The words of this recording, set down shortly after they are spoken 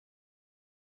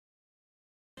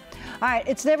All right,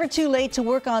 it's never too late to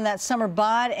work on that summer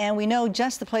bod, and we know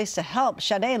just the place to help.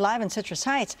 Sade live in Citrus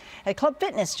Heights at Club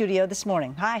Fitness Studio this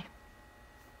morning. Hi.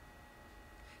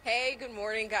 Hey, good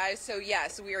morning, guys. So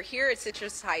yes, we are here at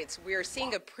Citrus Heights. We are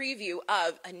seeing a preview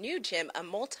of a new gym, a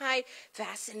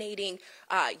multi-fascinating,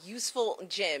 useful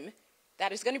gym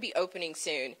that is going to be opening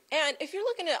soon. And if you're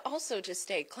looking to also just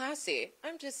stay classy,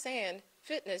 I'm just saying,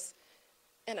 fitness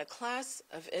in a class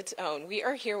of its own. We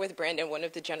are here with Brandon, one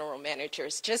of the general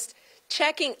managers, just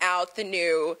checking out the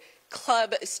new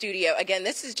Club Studio. Again,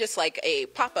 this is just like a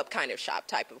pop-up kind of shop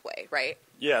type of way, right?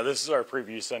 Yeah, this is our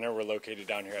preview center. We're located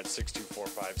down here at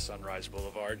 6245 Sunrise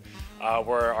Boulevard,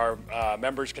 where our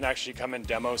members can actually come and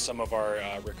demo some of our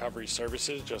recovery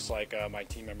services, just like my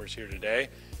team members here today.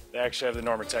 They actually have the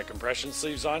Normatec compression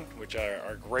sleeves on, which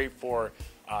are great for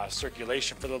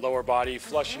circulation for the lower body,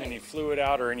 flushing any fluid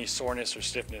out or any soreness or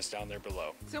stiffness down there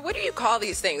below. So what do you call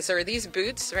these things? Are these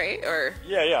boots, right? Or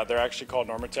Yeah, they're actually called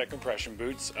Normatec compression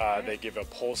boots. They give a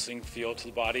pulsing feel to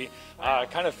the body.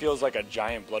 It kind of feels like a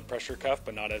giant blood pressure cuff,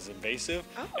 but not as invasive.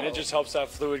 And it just helps that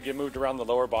fluid get moved around the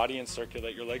lower body and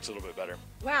circulate your legs a little bit better.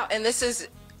 Wow, and this is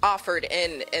offered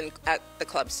at the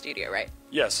Club Studio, right?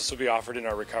 Yes, this will be offered in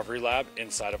our recovery lab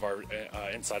inside of our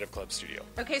inside of Club Studio.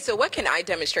 Okay, so what can I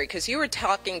demonstrate? Because you were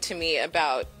talking to me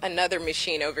about another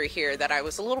machine over here that I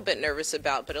was a little bit nervous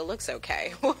about, but it looks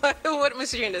okay. What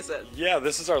machine is it? Yeah,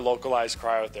 this is our localized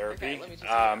cryotherapy. Okay, let me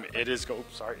just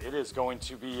it is going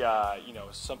to be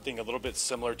something a little bit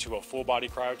similar to a full body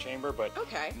cryo chamber, but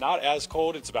not as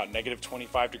cold. It's about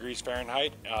 -25 degrees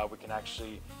Fahrenheit. We can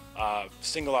actually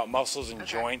single out muscles and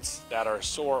joints that are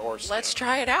sore or stiff. Let's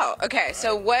try it out. Okay,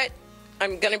 so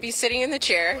I'm going to be sitting in the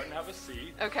chair. Go ahead and have a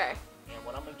seat. Okay. And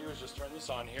what I'm going to do is just turn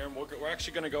this on here, and we're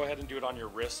actually going to go ahead and do it on your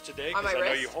wrist today, On my because I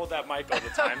know wrist? you hold that mic all the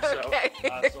time,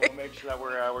 Okay. so we'll make sure that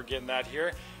we're getting that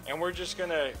here. And we're just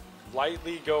going to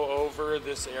lightly go over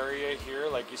this area here.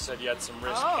 Like you said, you had some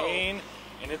wrist pain,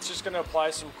 and it's just going to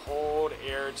apply some cold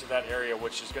air to that area,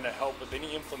 which is going to help with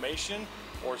any inflammation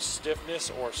or stiffness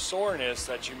or soreness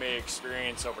that you may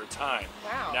experience over time.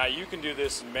 Wow. Now you can do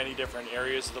this in many different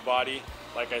areas of the body.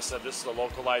 Like I said, this is a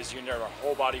localized unit, our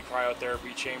whole body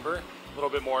cryotherapy chamber. A little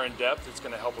bit more in depth. It's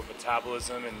going to help with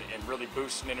metabolism and really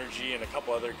boosting energy and a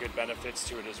couple other good benefits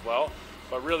to it as well.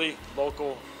 But really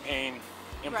local pain,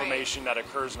 inflammation that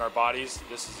occurs in our bodies,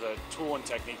 this is a tool and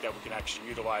technique that we can actually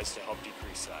utilize to help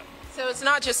decrease that. So it's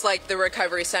not just like the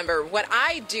recovery center. What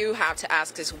I do have to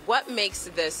ask is, what makes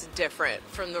this different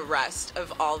from the rest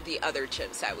of all the other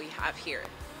gyms that we have here?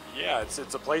 Yeah, it's a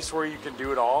place where you can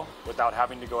do it all without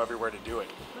having to go everywhere to do it.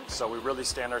 So we really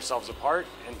stand ourselves apart,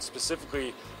 and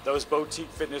specifically those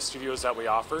boutique fitness studios that we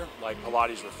offer, like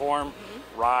Pilates Reform,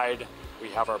 Ride, we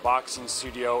have our boxing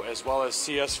studio, as well as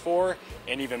CS4,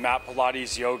 and even mat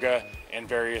Pilates, yoga, and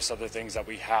various other things that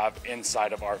we have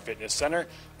inside of our fitness center,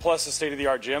 plus a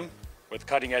state-of-the-art gym with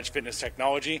cutting-edge fitness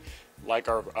technology, like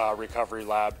our recovery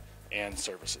lab and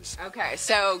services. Okay,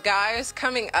 so guys,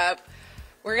 coming up,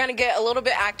 we're gonna get a little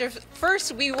bit active.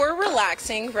 First, we were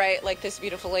relaxing, right? Like this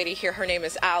beautiful lady here, her name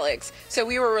is Alex. So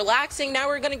we were relaxing, now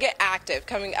we're gonna get active.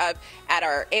 Coming up at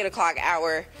our 8 o'clock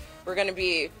hour, we're gonna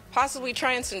be possibly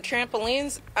trying some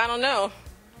trampolines. I don't know,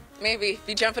 maybe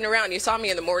be jumping around. You saw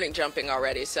me in the morning jumping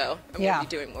already, so I'm gonna be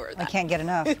doing more of that. I can't get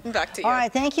enough. Back to you. All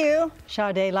right, thank you.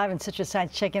 Sade live in Citrus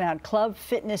Heights checking out Club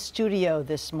Fitness Studio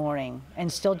this morning,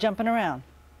 and still jumping around.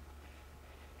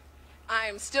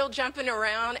 I'm still jumping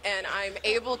around, and I'm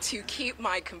able to keep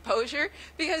my composure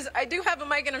because I do have a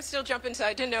mic and I'm still jumping, so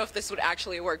I didn't know if this would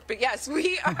actually work. But yes,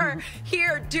 we are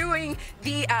here doing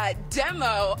the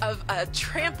demo of a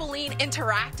trampoline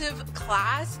interactive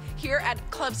class here at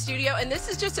Club Studio, and this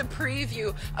is just a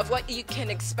preview of what you can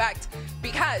expect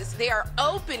because they are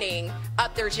opening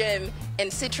up their gym in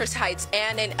Citrus Heights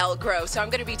and in Elk Grove. So I'm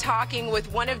going to be talking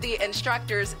with one of the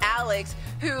instructors, Alex,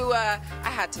 who I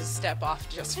had to step off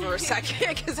just for a second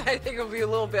because I think it'll be a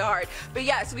little bit hard. But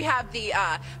yes, we have the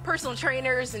personal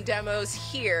trainers and demos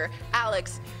here.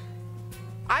 Alex,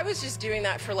 I was just doing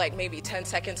that for like maybe 10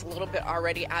 seconds, a little bit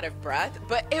already out of breath,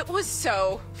 but it was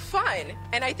so fun.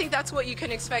 And I think that's what you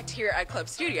can expect here at Club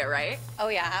Studio, right? Oh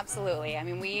yeah, absolutely. I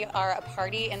mean, we are a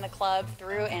party in the club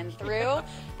through and through.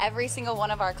 Every single one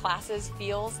of our classes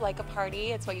feels like a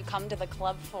party. It's what you come to the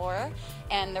club for.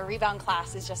 And the rebound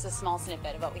class is just a small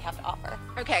snippet of what we have to offer.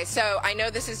 Okay, so I know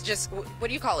this is just, what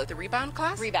do you call it, the rebound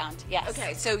class? Rebound, yes.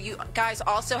 Okay, so you guys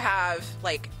also have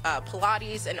like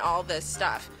Pilates and all this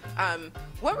stuff.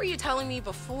 what were you telling me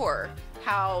before?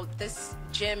 How this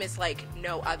gym is like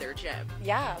no other gym.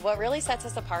 Yeah, what really sets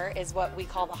us apart is what we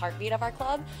call the heartbeat of our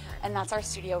club, and that's our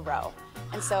studio row.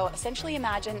 And so essentially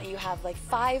imagine that you have like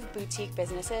 5 boutique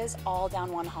businesses all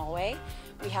down one hallway.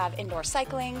 We have indoor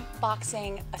cycling,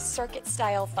 boxing, a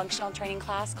circuit-style functional training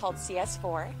class called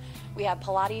CS4. We have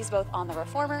Pilates both on the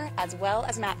reformer as well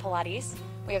as mat Pilates.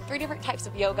 We have 3 different types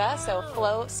of yoga, so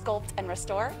flow, sculpt, and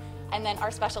restore. And then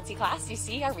our specialty class, you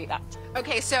see, our rebound.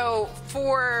 Okay, so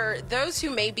for those who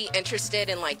may be interested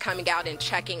in like coming out and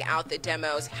checking out the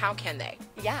demos, how can they?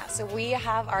 Yeah, so we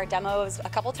have our demos a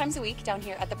couple times a week down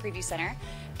here at the Preview Center,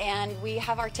 and we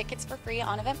have our tickets for free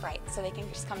on Eventbrite, so they can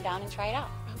just come down and try it out.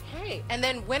 Okay, and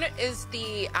then when is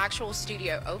the actual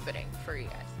studio opening for you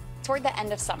guys? Toward the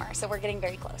end of summer, so we're getting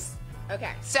very close.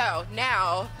 Okay, so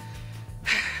now,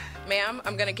 ma'am,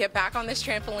 I'm gonna get back on this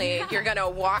trampoline. You're gonna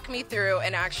walk me through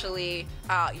and actually,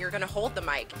 you're gonna hold the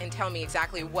mic and tell me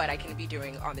exactly what I can be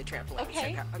doing on the trampoline.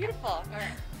 Okay, So, beautiful. All right.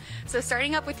 So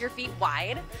starting up with your feet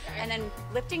wide, and then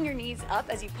lifting your knees up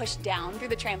as you push down through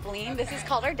the trampoline. This is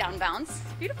called our down bounce.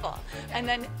 Beautiful. And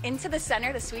then into the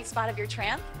center, the sweet spot of your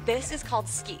tramp. This is called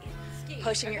ski.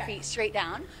 Pushing your feet straight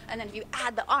down, and then if you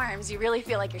add the arms, you really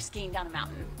feel like you're skiing down a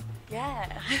mountain.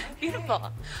 Yeah, beautiful.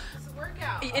 It's a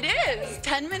workout. It is.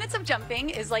 10 minutes of jumping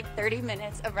is like 30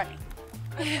 minutes of running.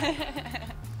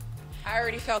 I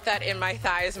already felt that in my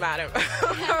thighs, madam.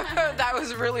 That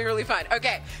was really, really fun.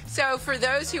 Okay, so for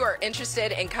those who are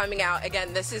interested in coming out,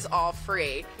 again, this is all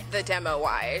free, the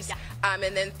demo-wise. Yeah.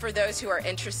 And then for those who are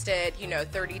interested,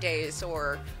 30 days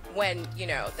or when,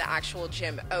 the actual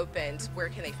gym opens, where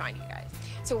can they find you guys?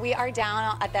 So we are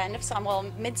down at the end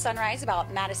of mid-sunrise,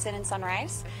 about Madison and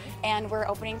Sunrise, and we're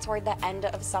opening toward the end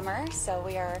of summer, so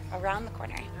we are around the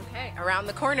corner. Okay, around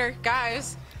the corner,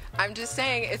 guys. I'm just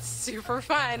saying, it's super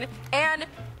fun. And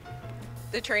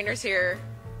the trainers here,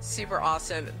 super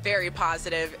awesome, very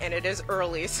positive, and it is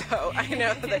early, so I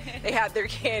know that they had their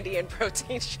candy and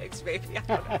protein shakes, maybe. I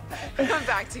don't know. I'm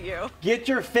back to you. Get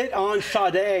your fit on,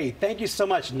 Sade. Thank you so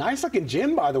much. Nice looking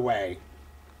gym, by the way.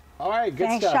 All right, good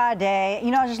Thanks, stuff. Sade.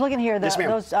 I was just looking here. Yes,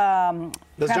 ma'am.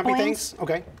 Those jumping things?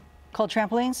 Okay. Called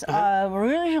trampolines. We're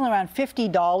usually around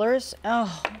 $50.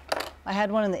 Oh, I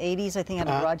had one in the 80s, I think, at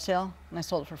a garage sale, and I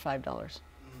sold it for $5.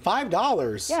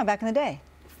 $5? Yeah, back in the day.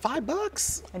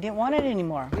 $5? I didn't want it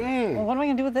anymore. Well, what am I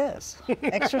going to do with this?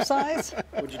 Exercise?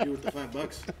 What'd you do with the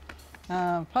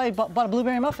 $5? Probably bought a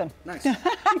blueberry muffin. Nice.